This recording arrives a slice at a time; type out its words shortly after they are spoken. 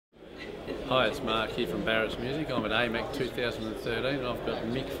Hi, it's Mark here from Barratts Music. I'm at AMAC 2013 and I've got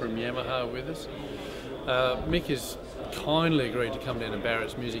Mick from Yamaha with us. Mick has kindly agreed to come down to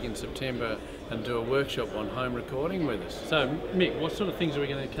Barratts Music in September and do a workshop on home recording with us. So Mick, what sort of things are we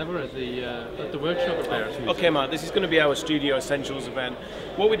going to cover at the workshop at Barratts Music? Okay Mark, this is going to be our Studio Essentials event.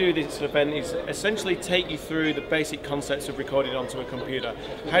 What we do at this event is essentially take you through the basic concepts of recording onto a computer.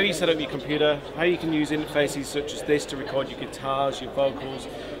 How you set up your computer, how you can use interfaces such as this to record your guitars, your vocals.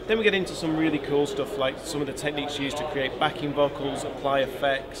 Then we get into some really cool stuff like some of the techniques used to create backing vocals, apply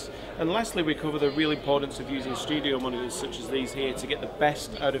effects. And lastly, we cover the real importance of using studio monitors such as these here to get the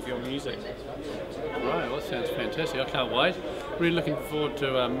best out of your music. Right, well that sounds fantastic. I can't wait. Really looking forward to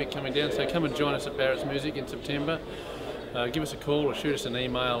Mick coming down, so come and join us at Barratts Music in September. Give us a call or shoot us an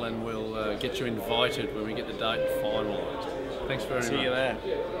email and we'll get you invited when we get the date finalised. Thanks very much. See you there.